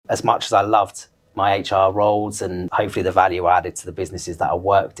as much as I loved my HR roles and hopefully the value added to the businesses that I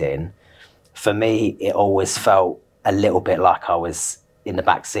worked in, for me, it always felt a little bit like I was in the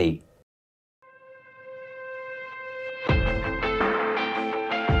back seat.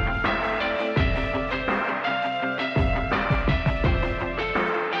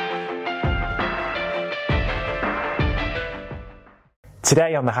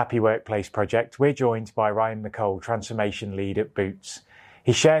 Today on the Happy Workplace Project, we're joined by Ryan McCole, Transformation Lead at Boots.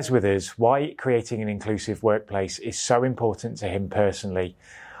 He shares with us why creating an inclusive workplace is so important to him personally,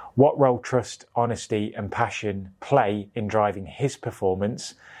 what role trust, honesty and passion play in driving his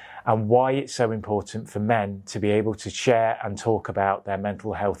performance, and why it's so important for men to be able to share and talk about their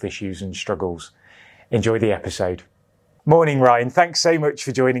mental health issues and struggles. Enjoy the episode. Morning, Ryan. Thanks so much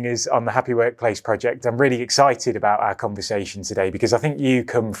for joining us on the Happy Workplace Project. I'm really excited about our conversation today because I think you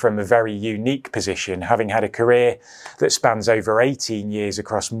come from a very unique position, having had a career that spans over 18 years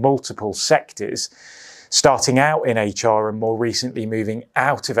across multiple sectors, starting out in HR and more recently moving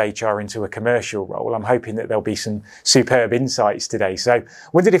out of HR into a commercial role. I'm hoping that there'll be some superb insights today. So I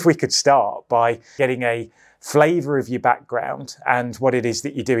wondered if we could start by getting a flavour of your background and what it is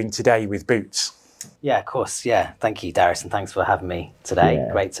that you're doing today with Boots. Yeah, of course. Yeah. Thank you, Darius, and thanks for having me today.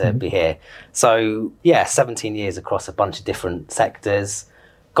 Yeah. Great to be here. So, 17 years across a bunch of different sectors.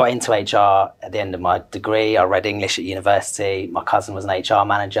 Got into HR at the end of my degree. I read English at university. My cousin was an HR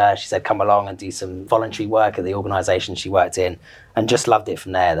manager. She said, come along and do some voluntary work at the organisation she worked in, and just loved it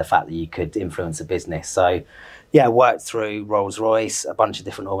from there, the fact that you could influence a business. So, worked through Rolls-Royce, a bunch of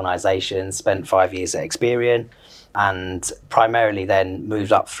different organisations, spent 5 years at Experian, and primarily then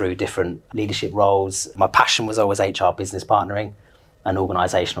moved up through different leadership roles. My passion was always HR business partnering and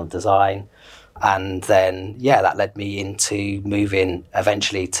organisational design. And then, that led me into moving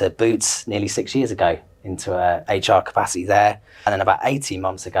eventually to Boots nearly 6 years ago into a HR capacity there. And then about 18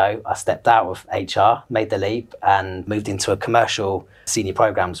 months ago, I stepped out of HR, made the leap and moved into a commercial senior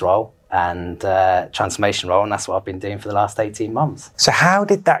programs role and transformation role, and that's what I've been doing for the last 18 months. So how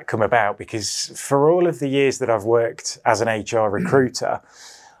did that come about? Because for all of the years that I've worked as an HR recruiter,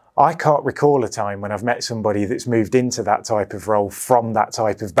 I can't recall a time when I've met somebody that's moved into that type of role from that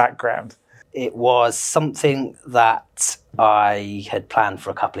type of background. It was something that I had planned for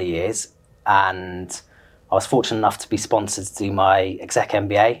a couple of years, and I was fortunate enough to be sponsored to do my exec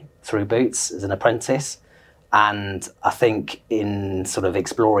MBA through Boots as an apprentice. And I think in sort of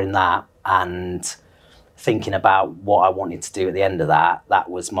exploring that and thinking about what I wanted to do at the end of that, that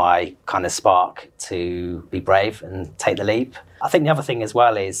was my kind of spark to be brave and take the leap. I think the other thing as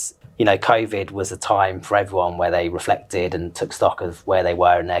well is, COVID was a time for everyone where they reflected and took stock of where they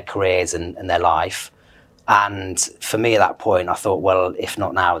were in their careers and their life. And for me at that point, I thought, well, if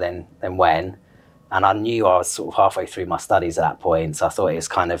not now, then when? And I knew I was sort of halfway through my studies at that point. So I thought it was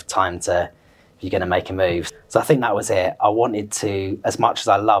kind of time to, if you're going to make a move. So I think that was it. I wanted to, as much as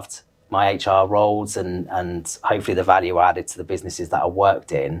I loved my HR roles and hopefully the value added to the businesses that I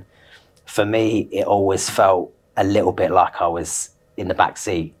worked in, for me, it always felt a little bit like I was in the back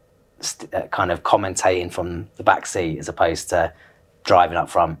seat, kind of commentating from the back seat as opposed to driving up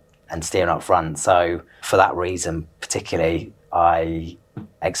front and steering up front. So for that reason, particularly, I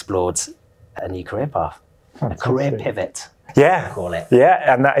explored a new career path, a career pivot. Yeah, call it.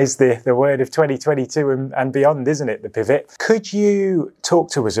 Yeah, and that is the word of 2022 and beyond, isn't it, the pivot? Could you talk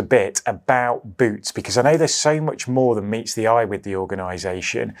to us a bit about Boots? Because I know there's so much more than meets the eye with the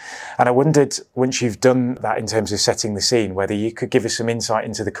organisation. And I wondered, once you've done that in terms of setting the scene, whether you could give us some insight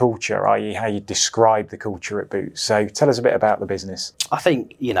into the culture, i.e. how you describe the culture at Boots. So tell us a bit about the business. I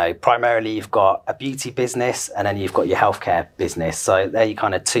think, primarily you've got a beauty business and then you've got your healthcare business. So they're your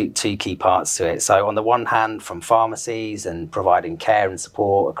kind of two key parts to it. So on the one hand, from pharmacies and providing care and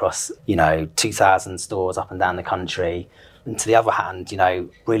support across, 2,000 stores up and down the country. And to the other hand,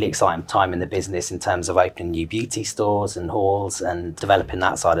 really exciting time in the business in terms of opening new beauty stores and halls and developing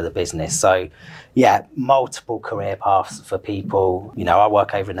that side of the business. So, multiple career paths for people. I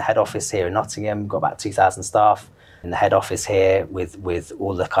work over in the head office here in Nottingham, got about 2,000 staff in the head office here with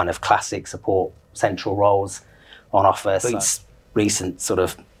all the kind of classic support central roles on offer. Boots' recent sort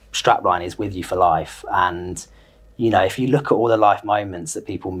of strapline is with you for life. And if you look at all the life moments that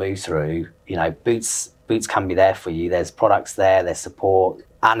people move through, Boots can be there for you. There's products there, there's support.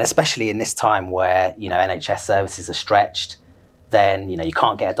 And especially in this time where, NHS services are stretched, then, you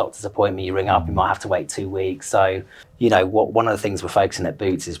can't get a doctor's appointment, you ring up, you might have to wait 2 weeks. So, one of the things we're focusing at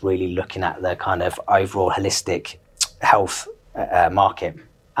Boots is really looking at the kind of overall holistic health market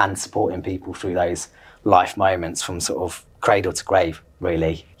and supporting people through those life moments from sort of cradle to grave,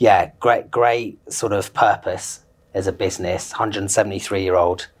 really. Yeah, great sort of purpose as a business,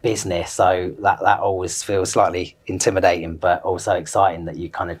 173-year-old business. So that always feels slightly intimidating, but also exciting that you're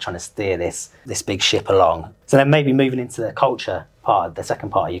kind of trying to steer this big ship along. So then maybe moving into the culture part, the second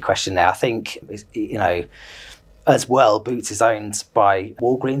part of your question there, I think, as well, Boots is owned by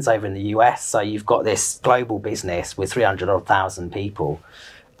Walgreens over in the US. So you've got this global business with 300,000 people.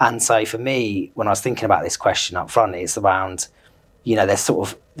 And so for me, when I was thinking about this question up front, it's around, there's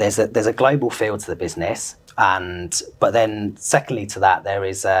a global feel to the business. But then secondly to that,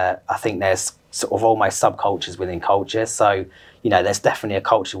 there's sort of almost subcultures within culture. So, there's definitely a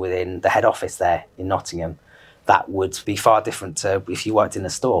culture within the head office there in Nottingham that would be far different to if you worked in a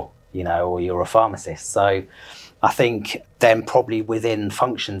store, or you're a pharmacist. So I think then probably within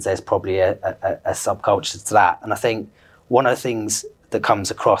functions, there's probably a subculture to that. And I think one of the things that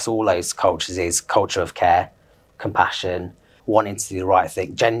comes across all those cultures is culture of care, compassion, wanting to do the right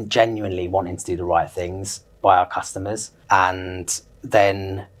thing, genuinely wanting to do the right things by our customers. And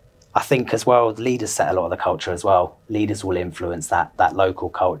then I think as well, the leaders set a lot of the culture as well. Leaders will influence that local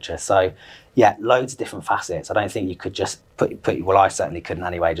culture. So yeah, loads of different facets. I don't think you could just well, I certainly couldn't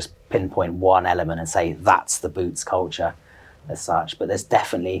anyway, just pinpoint one element and say that's the Boots culture as such. But there's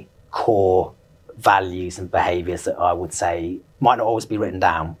definitely core values and behaviours that I would say might not always be written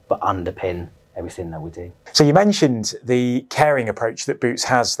down, but underpin everything that we do. So you mentioned the caring approach that Boots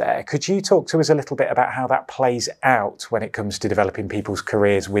has there. Could you talk to us a little bit about how that plays out when it comes to developing people's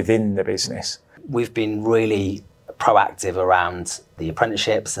careers within the business? We've been really proactive around the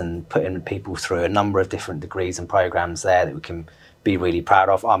apprenticeships and putting people through a number of different degrees and programs there that we can be really proud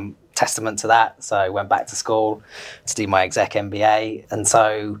of. I'm testament to that. So I went back to school to do my exec MBA. And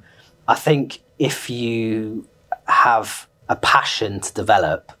so I think if you have a passion to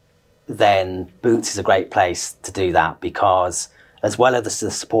develop, then Boots is a great place to do that, because as well as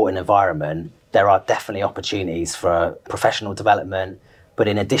the supporting environment, there are definitely opportunities for professional development. But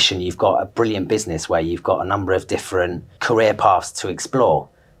in addition, you've got a brilliant business where you've got a number of different career paths to explore.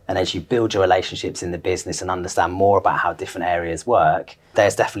 And as you build your relationships in the business and understand more about how different areas work,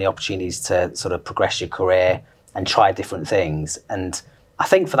 there's definitely opportunities to sort of progress your career and try different things. And I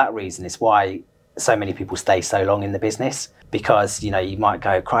think for that reason, it's why so many people stay so long in the business, because, you might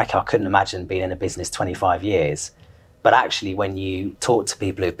go, crikey, I couldn't imagine being in a business 25 years. But actually, when you talk to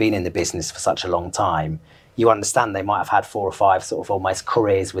people who've been in the business for such a long time, you understand they might have had 4 or 5 sort of almost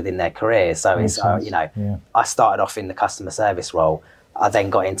careers within their career. So it's, I started off in the customer service role. I then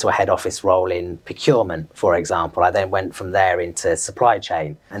got into a head office role in procurement, for example. I then went from there into supply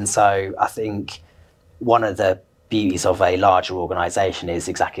chain. And so I think one of the beauties of a larger organisation is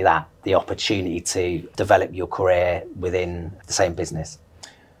exactly that, the opportunity to develop your career within the same business.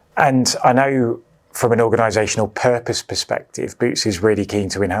 And I know from an organisational purpose perspective, Boots is really keen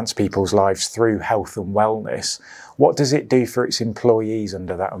to enhance people's lives through health and wellness. What does it do for its employees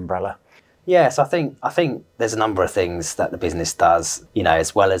under that umbrella? Yes, I think there's a number of things that the business does,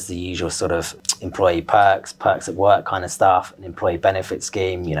 as well as the usual sort of employee perks at work kind of stuff, an employee benefit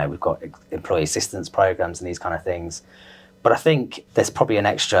scheme. We've got employee assistance programs and these kind of things. But I think there's probably an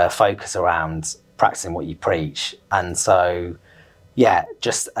extra focus around practicing what you preach. And so, yeah,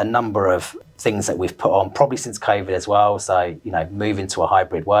 just a number of things that we've put on, probably since COVID as well. So, moving to a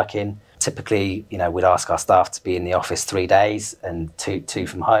hybrid working. Typically, we'd ask our staff to be in the office 3 days and two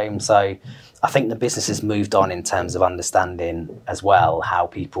from home. So I think the business has moved on in terms of understanding as well how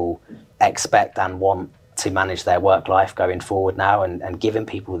people expect and want to manage their work life going forward now, and giving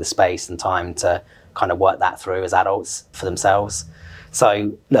people the space and time to kind of work that through as adults for themselves.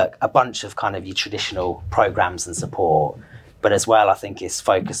 So look, a bunch of kind of your traditional programs and support, but as well, I think it's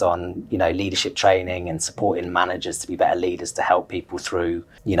focused on, leadership training and supporting managers to be better leaders to help people through,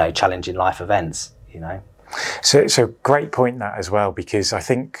 challenging life events, So great point that as well, because I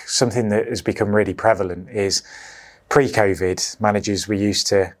think something that has become really prevalent is pre-COVID, managers were used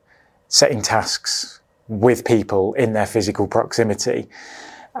to setting tasks with people in their physical proximity.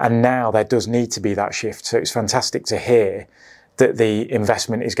 And now there does need to be that shift. So it's fantastic to hear that the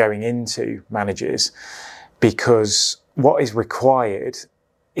investment is going into managers, because what is required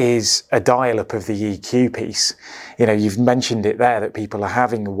is a dial-up of the EQ piece. You've mentioned it there, that people are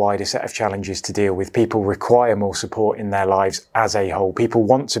having a wider set of challenges to deal with. People require more support in their lives as a whole. People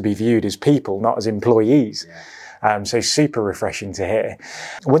want to be viewed as people, not as employees. Yeah. So super refreshing to hear.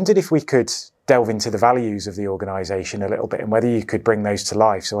 I wondered if we could delve into the values of the organisation a little bit and whether you could bring those to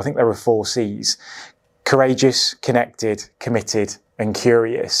life. So I think there are 4 C's: courageous, connected, committed, and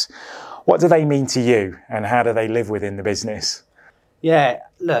curious. What do they mean to you, and how do they live within the business? Yeah,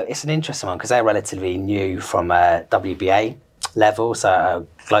 look, it's an interesting one because they're relatively new from WBA. level, so at a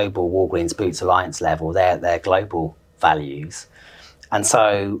global Walgreens Boots Alliance level, they're global values. And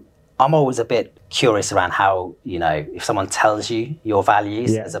so I'm always a bit curious around how, if someone tells you your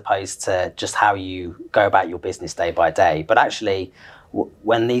values as opposed to just how you go about your business day by day. But actually,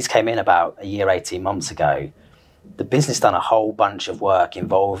 when these came in about a year, 18 months ago, the business done a whole bunch of work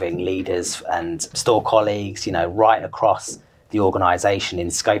involving leaders and store colleagues, right across the organisation in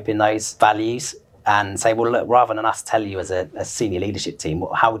scoping those values and say, well, look, rather than us tell you as a senior leadership team,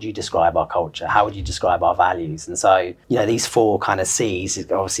 how would you describe our culture? How would you describe our values? And so, these 4 kind of C's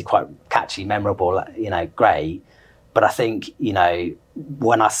is obviously quite catchy, memorable, great. But I think,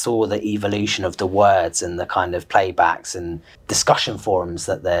 when I saw the evolution of the words and the kind of playbacks and discussion forums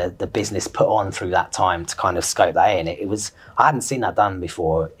that the business put on through that time to kind of scope that in, I hadn't seen that done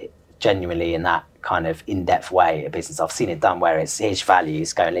before, genuinely in that kind of in-depth way a business. I've seen it done where it's, here's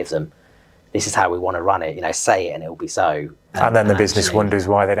values, go and live them. This is how we want to run it, say it and it'll be so. And then the business wonders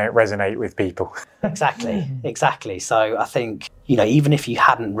why they don't resonate with people. Exactly. So I think, even if you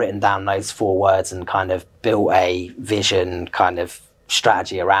hadn't written down those 4 words and kind of built a vision kind of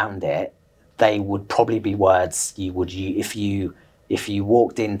strategy around it, they would probably be words you would use if you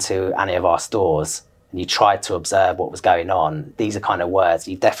walked into any of our stores and you tried to observe what was going on. These are kind of words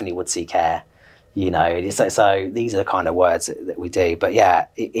you definitely would see care. So these are the kind of words that we do. But yeah,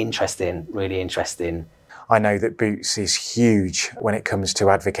 interesting, really interesting. I know that Boots is huge when it comes to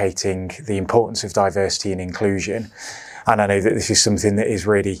advocating the importance of diversity and inclusion. And I know that this is something that is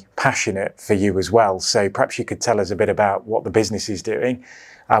really passionate for you as well. So perhaps you could tell us a bit about what the business is doing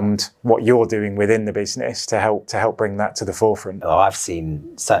and what you're doing within the business to help bring that to the forefront. I've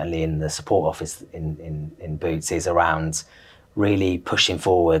seen, certainly in the support office in Boots, is around really pushing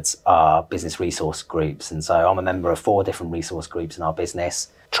forwards our business resource groups. And so I'm a member of 4 different resource groups in our business.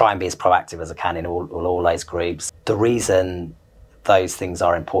 Try and be as proactive as I can in all those groups. The reason those things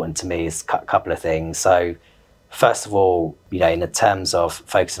are important to me is a couple of things. So first of all, in the terms of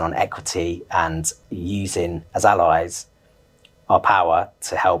focusing on equity and using as allies our power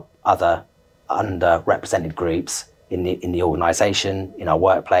to help other underrepresented groups in the organisation, in our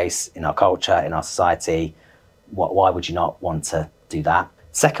workplace, in our culture, in our society, why would you not want to do that?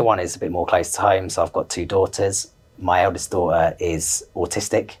 Second one is a bit more close to home. So I've got 2 daughters. My eldest daughter is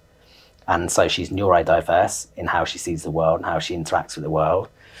autistic, and so she's neurodiverse in how she sees the world and how she interacts with the world.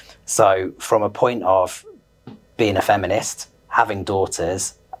 So from a point of being a feminist, having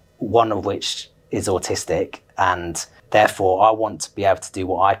daughters, one of which is autistic, and therefore I want to be able to do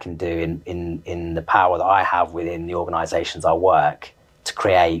what I can do in the power that I have within the organisations I work to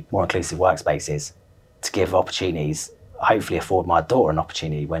create more inclusive workspaces, to give opportunities, hopefully afford my daughter an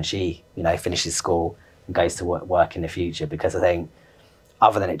opportunity when she, finishes school and goes to work in the future. Because I think,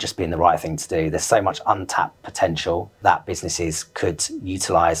 other than it just being the right thing to do, there's so much untapped potential that businesses could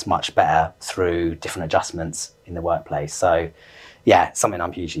utilise much better through different adjustments in the workplace. So, yeah, something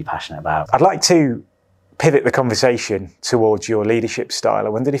I'm hugely passionate about. I'd like to pivot the conversation towards your leadership style. I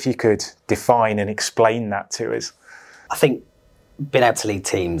wondered if you could define and explain that to us. I think being able to lead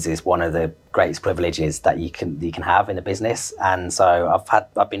teams is one of the greatest privileges that you can have in a business, and so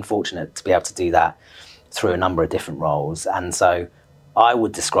I've been fortunate to be able to do that through a number of different roles. And so I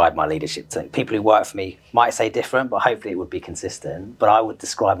would describe my leadership to people who work for me might say different, but hopefully it would be consistent. But I would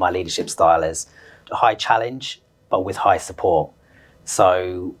describe my leadership style as a high challenge, but with high support.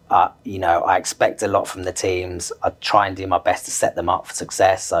 So I expect a lot from the teams. I try and do my best to set them up for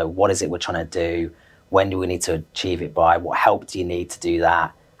success. So what is it we're trying to do? When do we need to achieve it by? What help do you need to do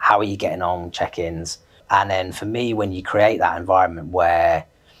that? How are you getting on? Check-ins. And then for me, when you create that environment where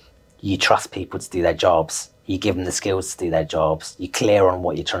you trust people to do their jobs, you give them the skills to do their jobs, you're clear on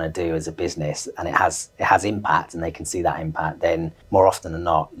what you're trying to do as a business, and it has impact and they can see that impact, then more often than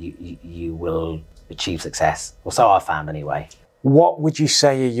not, you will achieve success. Or so I've found anyway. What would you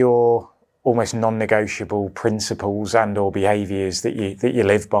say are your almost non-negotiable principles and or behaviours that you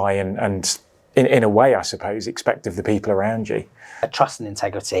live by and in a way, I suppose, expect of the people around you? Trust and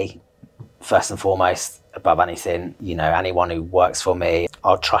integrity, first and foremost, above anything. Anyone who works for me,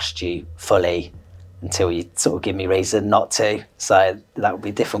 I'll trust you fully until you sort of give me reason not to. So that would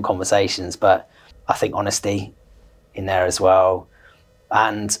be different conversations, but I think honesty in there as well.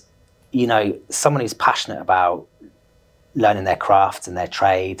 And, someone who's passionate about learning their craft and their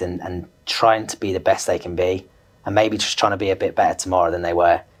trade and trying to be the best they can be, and maybe just trying to be a bit better tomorrow than they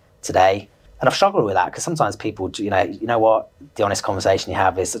were today. And I've struggled with that because sometimes people, you know what, the honest conversation you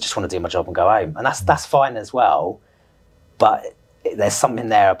have is, I just want to do my job and go home. And that's fine as well. But there's something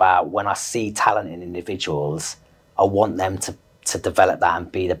there about when I see talent in individuals, I want them to develop that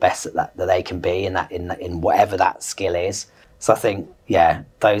and be the best at that they can be in whatever that skill is. So I think, yeah,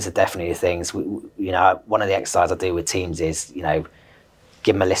 those are definitely the things. One of the exercises I do with teams is,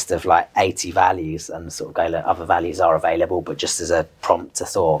 give them a list of like 80 values and sort of go, look, other values are available, but just as a prompt to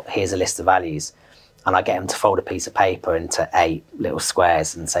thought, here's a list of values. And I get them to fold a piece of paper into 8 little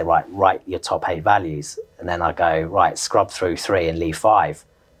squares and say, right, write your top 8 values. And then I go, right, scrub through 3 and leave 5.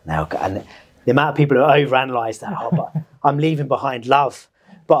 And the amount of people who overanalyze that, but I'm leaving behind love,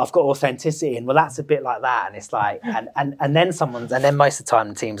 but I've got authenticity. And well, that's a bit like that. And it's like, and then most of the time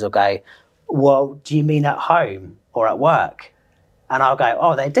the teams will go, well, do you mean at home or at work? And I'll go,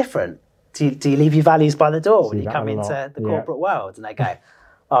 oh, they're different. Do you leave your values by the door when you come into the corporate world? And they go,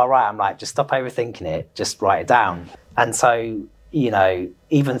 oh, right. I'm like, just stop overthinking it. Just write it down. And so,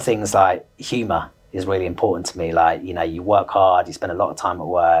 even things like humour is really important to me. Like, you work hard, you spend a lot of time at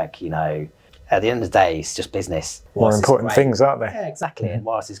work, at the end of the day, it's just business. More important things, aren't they? Yeah, exactly. And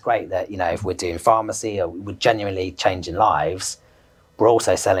whilst it's great that, if we're doing pharmacy or we're genuinely changing lives, we're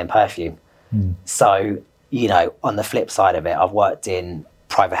also selling perfume. So, on the flip side of it, I've worked in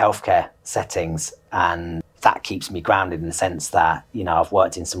private healthcare settings, and that keeps me grounded in the sense that, I've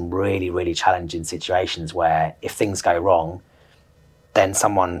worked in some really, really challenging situations where if things go wrong, then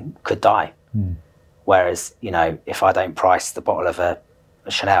someone could die. Whereas, if I don't price the bottle of a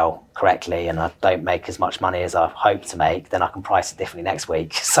Chanel correctly and I don't make as much money as I hope to make, then I can price it differently next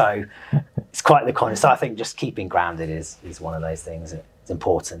week. So it's quite the con. So I think just keeping grounded is one of those things. It's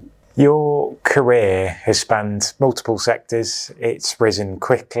important. Your career has spanned multiple sectors. It's risen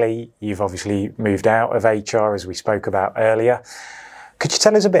quickly. You've obviously moved out of HR, as we spoke about earlier. Could you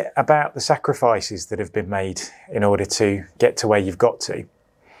tell us a bit about the sacrifices that have been made in order to get to where you've got to?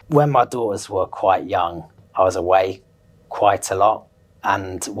 When my daughters were quite young, I was away quite a lot.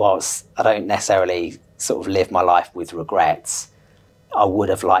 And whilst I don't necessarily sort of live my life with regrets, I would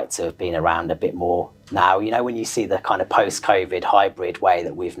have liked to have been around a bit more now. When you see the kind of post-COVID hybrid way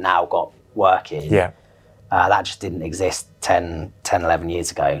that we've now got working, that just didn't exist 10, 11 years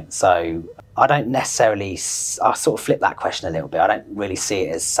ago. So I don't necessarily, I sort of flip that question a little bit. I don't really see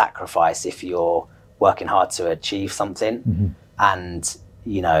it as sacrifice if you're working hard to achieve something and,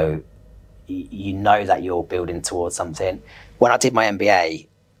 you know that you're building towards something. When I did my MBA,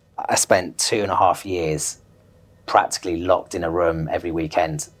 I spent 2.5 years practically locked in a room every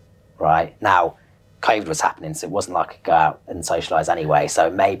weekend, right? Now, COVID was happening, so it wasn't like I could go out and socialise anyway.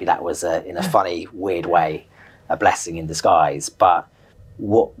 So maybe that was, in a funny, weird way, a blessing in disguise. But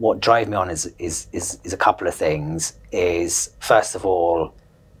what drove me on is a couple of things. Is first of all,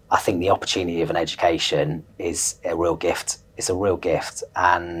 I think the opportunity of an education is a real gift. It's a real gift.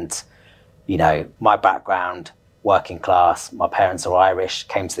 And, my background, working class, my parents are Irish,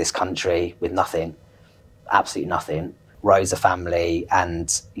 came to this country with nothing, absolutely nothing, rose a family.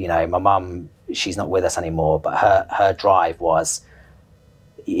 And, my mum, she's not with us anymore, but her drive was,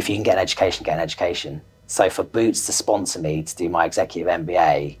 if you can get an education, get an education. So for Boots to sponsor me to do my executive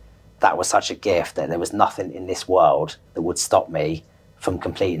MBA, that was such a gift that there was nothing in this world that would stop me from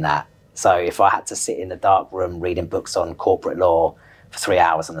completing that. So if I had to sit in the dark room reading books on corporate law for 3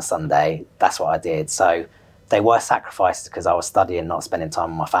 hours on a Sunday, that's what I did. So they were sacrifices because I was studying, not spending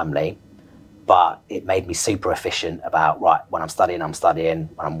time with my family, but it made me super efficient about, right, when I'm studying, I'm studying.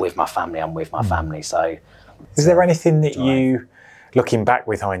 When I'm with my family, I'm with my family. So is there anything that you, looking back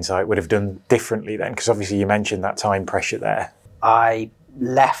with hindsight, would have done differently then? Because obviously you mentioned that time pressure there. I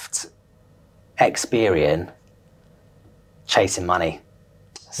left Experian chasing money.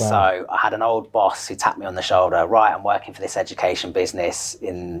 Wow. So I had an old boss who tapped me on the shoulder, right, I'm working for this education business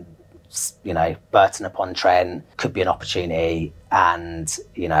in, Burton-upon-Trent, could be an opportunity. And,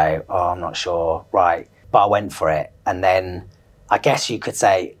 I'm not sure, right. But I went for it. And then I guess you could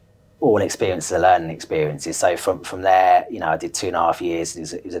say all experiences are learning experiences. So from there, I did 2.5 years.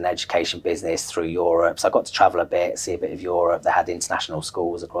 It was an education business through Europe. So I got to travel a bit, see a bit of Europe. They had international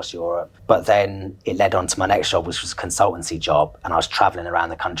schools across Europe. But then it led on to my next job, which was a consultancy job. And I was traveling around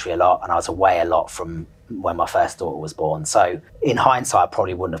the country a lot, and I was away a lot from when my first daughter was born. So in hindsight, I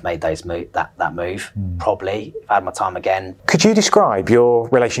probably wouldn't have made that move, probably, if I had my time again. Could you describe your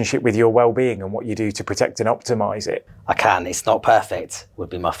relationship with your well-being and what you do to protect and optimise it? I can. It's not perfect, would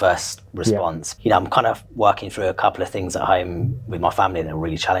be my first response. Yeah. I'm kind of working through a couple of things at home with my family that are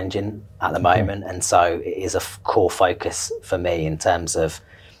really challenging at the moment. And so it is a core focus for me in terms of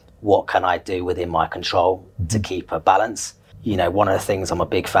what can I do within my control to keep a balance. One of the things I'm a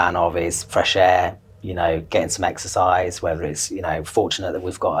big fan of is fresh air, getting some exercise, whether it's, fortunate that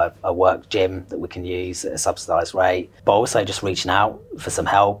we've got a work gym that we can use at a subsidised rate, but also just reaching out for some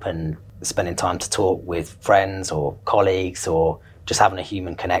help and spending time to talk with friends or colleagues or just having a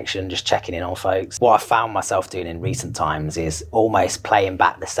human connection, just checking in on folks. What I found myself doing in recent times is almost playing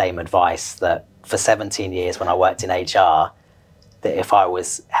back the same advice that for 17 years when I worked in HR, that if I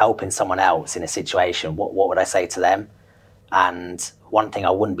was helping someone else in a situation, what would I say to them? And one thing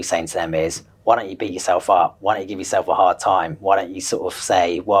I wouldn't be saying to them is, why don't you beat yourself up? Why don't you give yourself a hard time? Why don't you sort of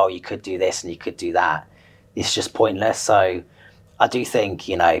say, well, you could do this and you could do that? It's just pointless. So I do think,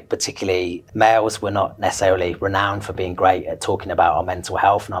 particularly males, we're not necessarily renowned for being great at talking about our mental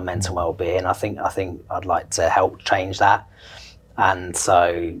health and our mental well-being. I think I'd like to help change that. And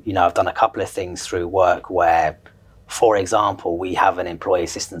so, I've done a couple of things through work where, for example, we have an employee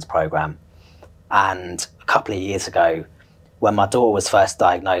assistance program. And a couple of years ago, when my daughter was first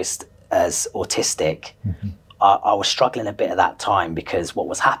diagnosed as autistic, I was struggling a bit at that time, because what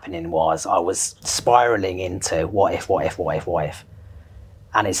was happening was I was spiraling into what if.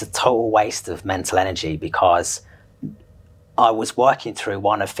 And it's a total waste of mental energy, because I was working through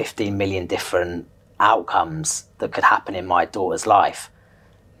one of 15 million different outcomes that could happen in my daughter's life,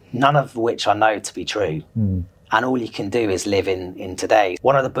 none of which I know to be true. And all you can do is live in today.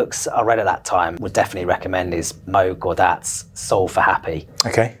 One of the books I read at that time would definitely recommend is Mo Gaudat's Solve for Happy.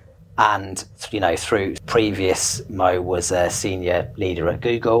 Okay. And, through previous, Mo was a senior leader at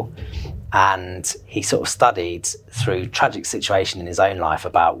Google, and he sort of studied through tragic situation in his own life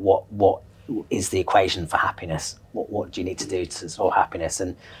about what is the equation for happiness? What do you need to do to solve happiness?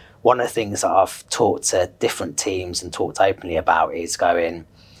 And one of the things that I've talked to different teams and talked openly about is going,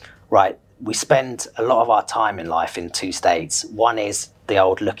 right, we spend a lot of our time in life in two states. One is the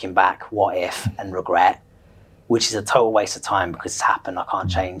old looking back, what if, and regret, which is a total waste of time because it's happened, I can't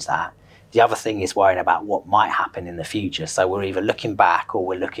change that. The other thing is worrying about what might happen in the future. So we're either looking back or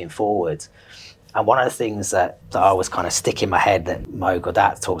we're looking forward. And one of the things that I always kind of stick in my head that Mo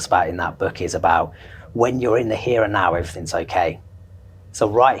Gaudat talks about in that book is about when you're in the here and now, everything's okay. So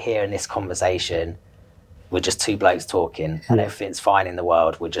right here in this conversation, we're just two blokes talking and everything's fine in the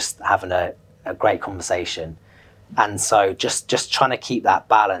world. We're just having a great conversation. And so just trying to keep that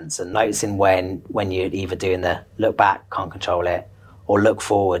balance and noticing when you're either doing the look back, can't control it, or look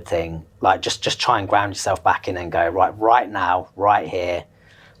forward thing, like just try and ground yourself back in and go, right now, right here,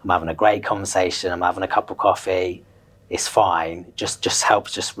 I'm having a great conversation, I'm having a cup of coffee, it's fine. Just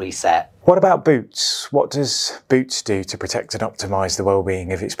helps just reset. What about Boots? What does Boots do to protect and optimise the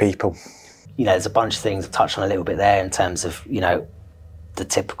well-being of its people? There's a bunch of things I've touched on a little bit there in terms of, the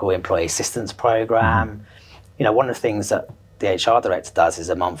typical employee assistance program. One of the things that the HR director does is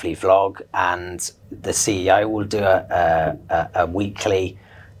a monthly vlog, and the CEO will do a weekly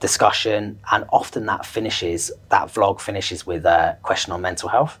discussion, and often that vlog finishes with a question on mental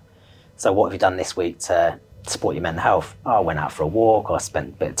health. So what have you done this week to support your mental health? Oh, I went out for a walk, or I spent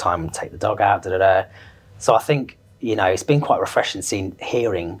a bit of time to take the dog out, So I think, it's been quite refreshing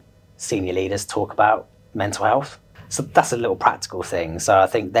hearing senior leaders talk about mental health. So that's a little practical thing. So I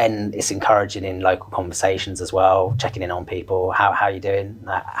think then it's encouraging in local conversations as well, checking in on people. How are you doing?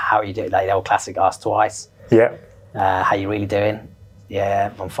 How are you doing? Like the old classic ask twice. Yeah. How you really doing?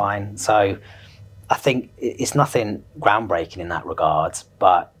 Yeah, I'm fine. So I think it's nothing groundbreaking in that regard.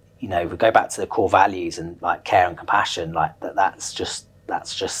 But, we go back to the core values and like care and compassion, like that's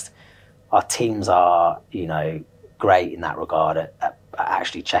just our teams are, great in that regard at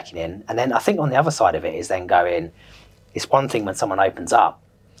actually checking in. And then I think on the other side of it is then going, it's one thing when someone opens up,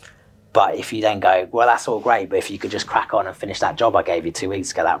 but if you then go, well, that's all great, but if you could just crack on and finish that job I gave you 2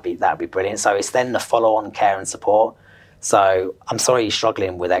 weeks ago, that'd be brilliant. So it's then the follow-on care and support. So I'm sorry you're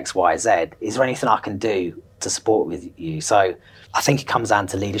struggling with X, Y, Z. Is there anything I can do to support with you? So I think it comes down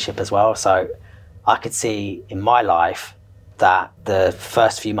to leadership as well. So I could see in my life that the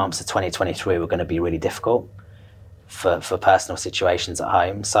first few months of 2023 were going to be really difficult for personal situations at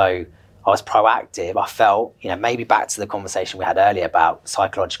home. So I was proactive. I felt, maybe back to the conversation we had earlier about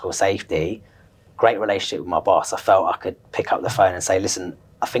psychological safety, great relationship with my boss. I felt I could pick up the phone and say, listen,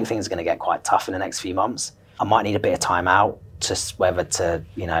 I think things are going to get quite tough in the next few months. I might need a bit of time out, just whether to,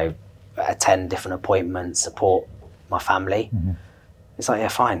 attend different appointments, support my family. It's like, yeah,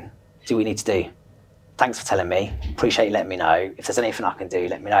 fine. Do what we need to do. Thanks for telling me. Appreciate you letting me know. If there's anything I can do,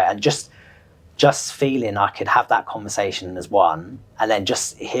 let me know. And just feeling I could have that conversation as one, and then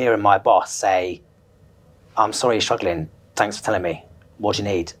just hearing my boss say, I'm sorry you're struggling. Thanks for telling me. What do you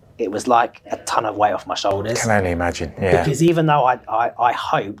need? It was like a ton of weight off my shoulders. Can only imagine, yeah. Because even though I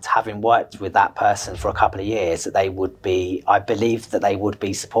hoped, having worked with that person for a couple of years, that I believed that they would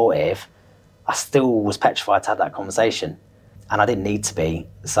be supportive, I still was petrified to have that conversation. And I didn't need to be.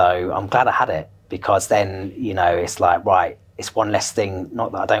 So I'm glad I had it, because then, it's like, right, it's one less thing,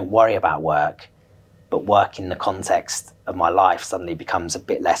 not that I don't worry about work, but work in the context of my life suddenly becomes a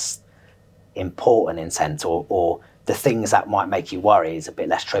bit less important in sense, or the things that might make you worry is a bit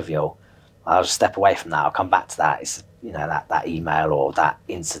less trivial. I'll just step away from that. I'll come back to that. It's, you know, that email or that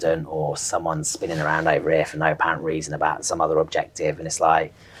incident or someone spinning around over here for no apparent reason about some other objective. And it's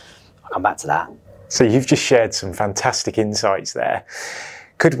like, I'll come back to that. So you've just shared some fantastic insights there.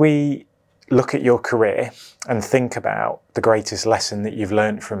 Could we look at your career and think about the greatest lesson that you've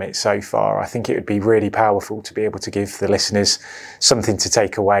learned from it so far? I think it would be really powerful to be able to give the listeners something to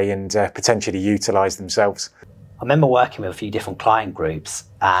take away and potentially utilise themselves. I remember working with a few different client groups,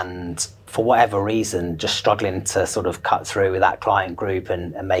 and for whatever reason, just struggling to sort of cut through with that client group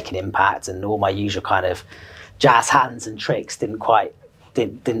and make an impact, and all my usual kind of jazz hands and tricks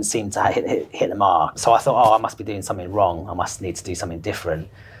didn't seem to hit the mark. So I thought, oh, I must be doing something wrong. I must need to do something different.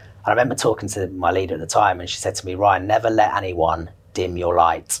 And I remember talking to my leader at the time, and she said to me, Ryan, never let anyone dim your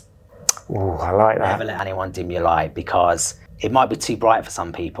light. Oh, I like that. Never let anyone dim your light, because it might be too bright for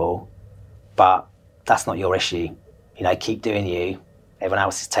some people, but that's not your issue. You know, keep doing you. Everyone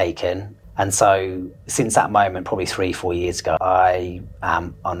else is taken. And so since that moment, probably 3-4 years ago, I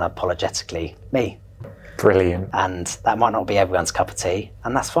am unapologetically me. Brilliant. And that might not be everyone's cup of tea,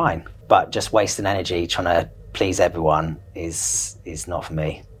 and that's fine. But just wasting energy trying to please everyone is not for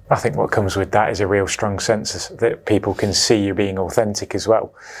me. I think what comes with that is a real strong sense that people can see you being authentic as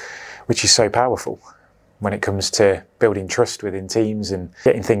well, which is so powerful when it comes to building trust within teams and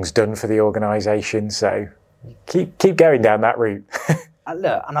getting things done for the organisation. So keep going down that route.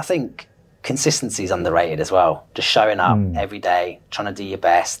 Look, and I think consistency is underrated as well. Just showing up every day, trying to do your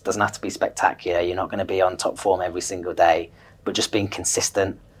best. Doesn't have to be spectacular. You're not going to be on top form every single day, but just being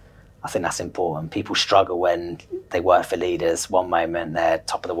consistent. I think that's important. People struggle when they work for leaders. One moment they're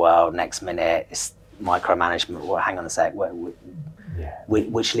top of the world, next minute it's micromanagement. Well, hang on a sec.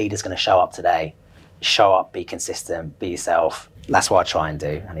 Which leader's going to show up today? Show up, be consistent, be yourself. That's what I try and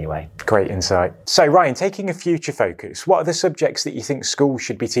do anyway. Great insight. So Ryan, taking a future focus, what are the subjects that you think schools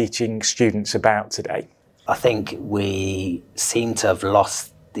should be teaching students about today? I think we seem to have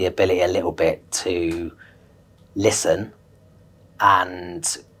lost the ability a little bit to listen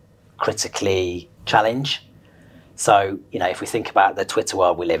and critically challenge. So, you know, if we think about the Twitter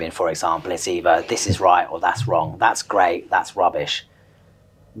world we live in, for example, it's either this is right or that's wrong, that's great, that's rubbish.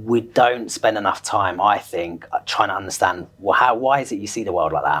 We don't spend enough time, I think, trying to understand, well, why is it you see the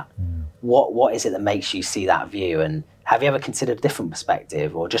world like that? What is it that makes you see that view? And have you ever considered a different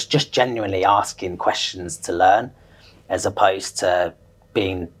perspective, or just genuinely asking questions to learn, as opposed to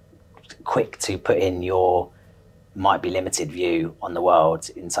being quick to put in your might be limited view on the world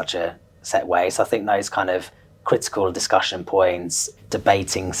in such a set way? So I think those kind of critical discussion points,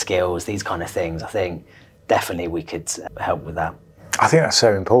 debating skills, these kind of things, I think definitely we could help with that. I think that's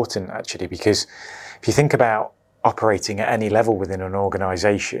so important, actually, because if you think about operating at any level within an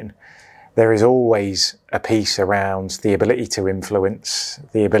organisation, there is always a piece around the ability to influence,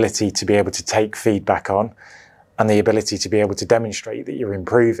 the ability to be able to take feedback on, and the ability to be able to demonstrate that you're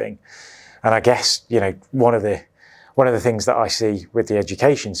improving. And I guess, you know, one of the things that I see with the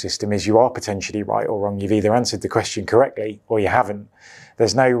education system is you are potentially right or wrong. You've either answered the question correctly or you haven't.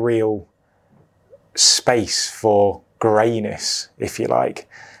 There's no real space for greyness, if you like.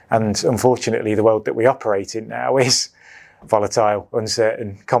 And unfortunately, the world that we operate in now is volatile,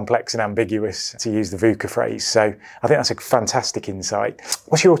 uncertain, complex and ambiguous, to use the VUCA phrase. So I think that's a fantastic insight.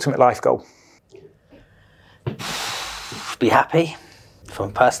 What's your ultimate life goal? Be happy.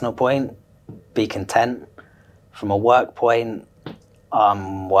 From a personal point, be content. From a work point,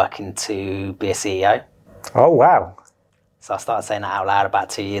 I'm working to be a CEO. Oh, wow. So I started saying that out loud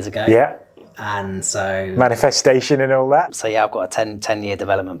about 2 years ago. Yeah. And so... manifestation and all that. So yeah, I've got a 10-year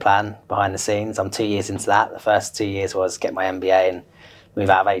development plan behind the scenes. I'm 2 years into that. The first 2 years was get my MBA and move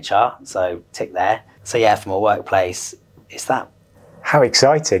out of HR. So tick there. So yeah, from a workplace, it's that. How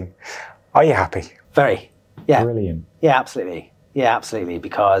exciting. Are you happy? Very. Yeah. Brilliant. Yeah, absolutely. Yeah, absolutely.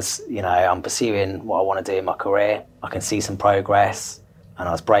 Because, you know, I'm pursuing what I want to do in my career. I can see some progress, and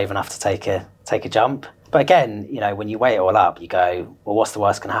I was brave enough to take a jump. But again, you know, when you weigh it all up, you go, well, what's the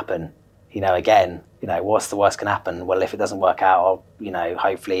worst can happen? You know, again, you know, what's the worst can happen? Well, if it doesn't work out, I'll, you know,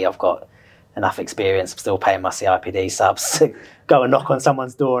 hopefully I've got enough experience. I'm still paying my CIPD subs to go and knock on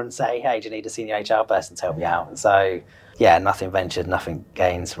someone's door and say, hey, do you need a senior HR person to help me out? So yeah, nothing ventured, nothing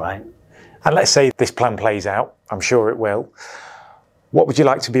gains, right? And let's say this plan plays out. I'm sure it will. What would you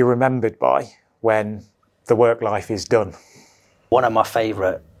like to be remembered by when the work life is done? One of my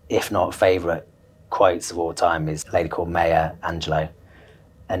favourite, if not favourite, quotes of all time is a lady called Maya Angelou.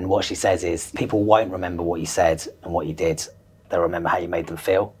 And what she says is, people won't remember what you said and what you did. They'll remember how you made them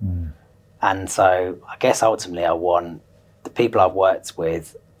feel. And so I guess ultimately I want the people I've worked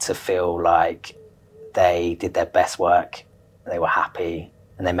with to feel like they did their best work, they were happy,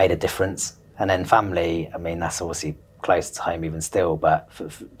 and they made a difference. And then family, I mean, that's obviously close to home even still, but for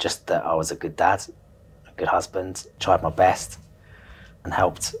just that I was a good dad, a good husband, tried my best, and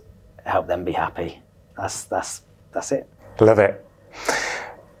helped them be happy. That's it. Love it.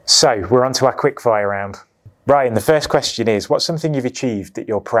 So we're on to our quick fire round. Ryan, the first question is, what's something you've achieved that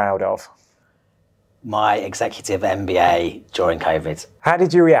you're proud of? My executive MBA during COVID. How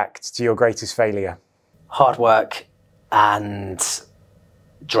did you react to your greatest failure? Hard work and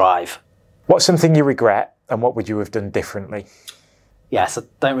drive. What's something you regret, and what would you have done differently? Yes, I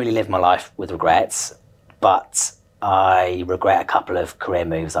don't really live my life with regrets, but I regret a couple of career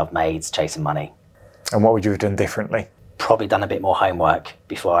moves I've made chasing money. And what would you have done differently? Probably done a bit more homework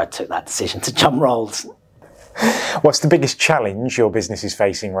before I took that decision to jump roles. What's the biggest challenge your business is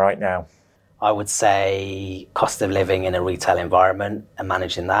facing right now? I would say cost of living in a retail environment and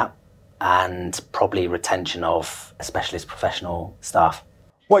managing that, and probably retention of specialist professional staff.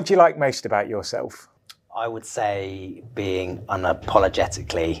 What do you like most about yourself? I would say being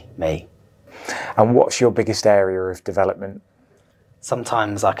unapologetically me. And what's your biggest area of development?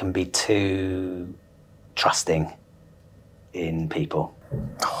 Sometimes I can be too trusting in people.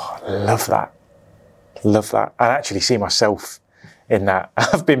 Oh, I love that. Love that. I actually see myself in that.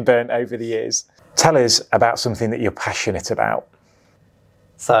 I've been burnt over the years. Tell us about something that you're passionate about.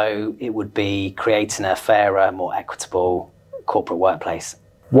 So it would be creating a fairer, more equitable corporate workplace.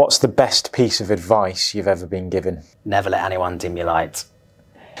 What's the best piece of advice you've ever been given? Never let anyone dim your light.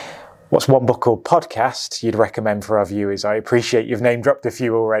 What's one book or podcast you'd recommend for our viewers? I appreciate you've name dropped a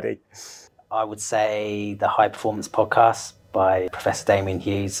few already. I would say the High Performance Podcast by Professor Damien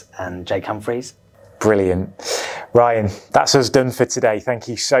Hughes and Jake Humphreys. Brilliant. Ryan, that's us done for today. Thank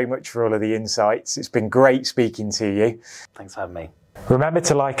you so much for all of the insights. It's been great speaking to you. Thanks for having me. Remember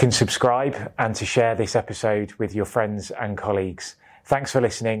to like and subscribe and to share this episode with your friends and colleagues. Thanks for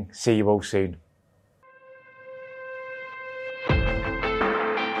listening. See you all soon.